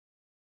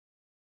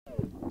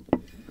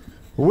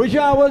Wish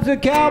I was a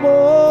cowboy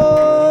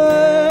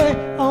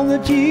on the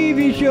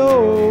TV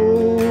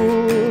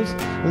shows,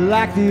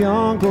 like the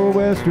Encore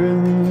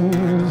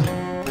Westerns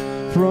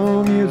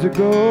from years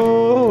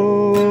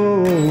ago.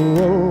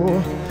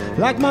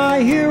 Like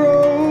my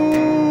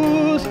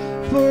heroes,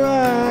 for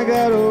I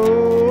got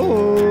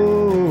old.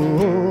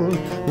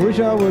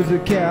 Wish I was a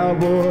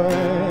cowboy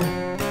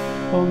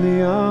on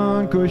the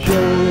Encore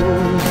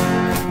shows.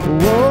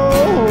 Whoa.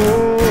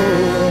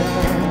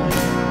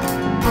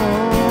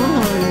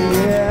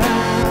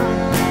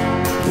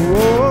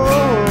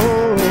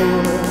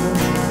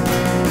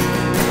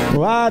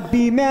 I'd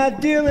be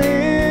Matt Dillon,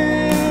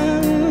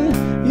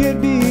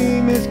 you'd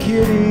be Miss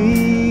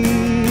Kitty.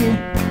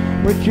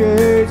 We'd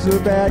chase the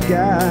bad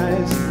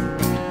guys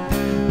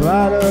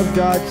out of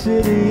Dodge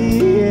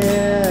City,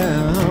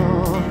 yeah.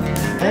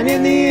 And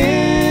in the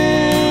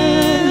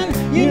end,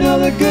 you know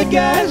the good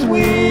guys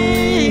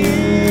win.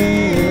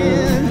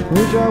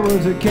 Wish I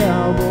was a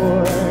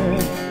cowboy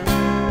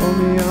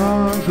on the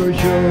Encore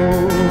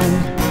show.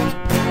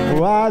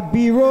 Oh, I'd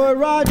be Roy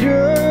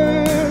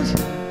Rogers,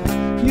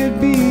 you'd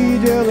be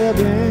Dale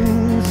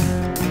Evans,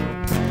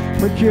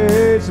 but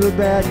chase the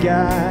bad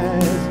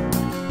guys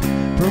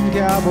from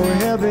cowboy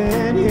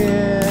heaven,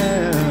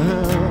 yeah.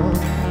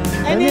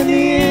 And in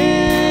the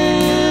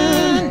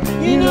end,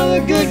 you know the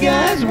good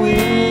guys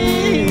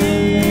win.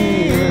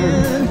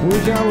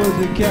 Wish I was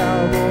a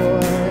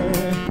cowboy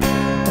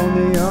on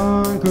the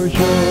Encore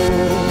show.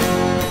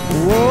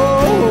 Whoa.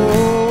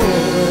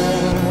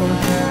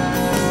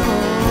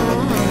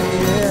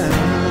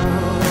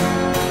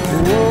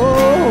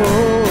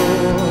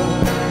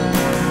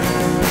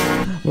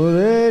 Well,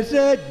 they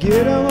said,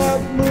 get 'em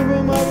up, move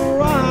 'em up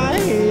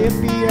right,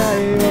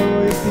 yippee-yi-yo,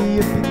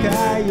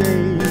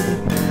 yippee-yippee-ki-yay.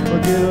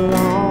 Well, get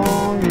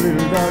along,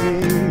 little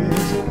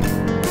doggies.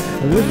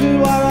 This is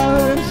what I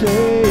heard him say.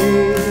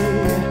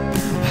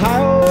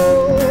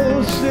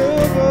 Hi-oh,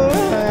 silver,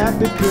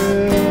 happy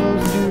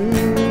trails to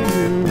you,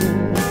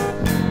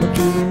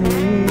 until we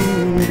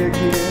meet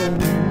again.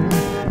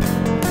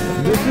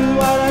 This is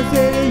what I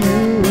say to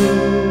you.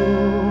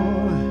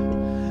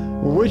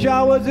 Wish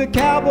I was a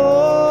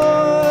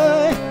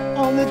cowboy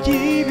on the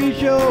TV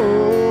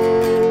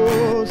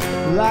shows,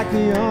 like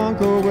the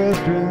Encore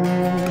Western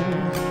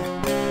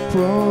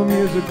from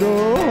years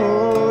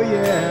ago,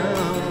 yeah.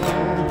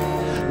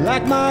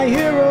 Like my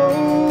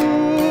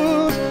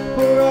heroes,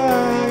 for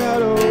I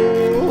got old.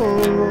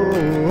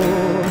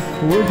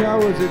 Wish I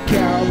was a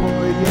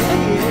cowboy, yeah,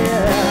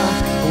 yeah.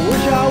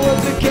 Wish I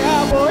was a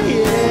cowboy,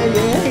 yeah,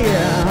 yeah,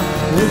 yeah.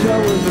 Wish I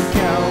was a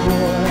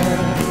cowboy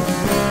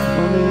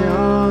on the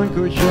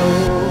Encore show.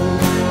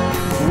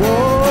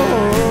 Whoa,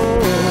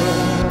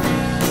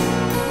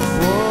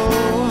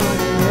 whoa,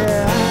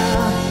 yeah.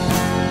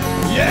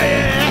 Yeah,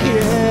 yeah,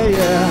 yeah,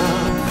 yeah.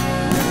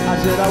 I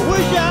said I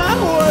wish I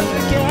was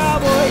a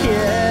cowboy,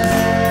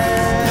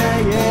 yeah,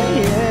 yeah,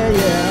 yeah,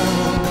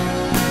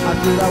 yeah. I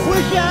said I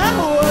wish I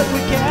was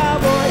a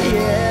cowboy,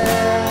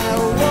 yeah,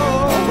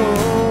 whoa.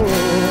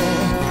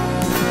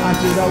 I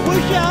said I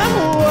wish I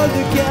was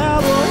a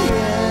cowboy,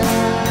 yeah,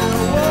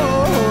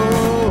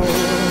 whoa.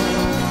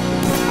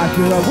 I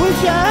said I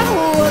wish I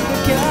was a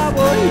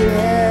cowboy,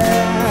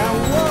 yeah,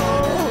 whoa.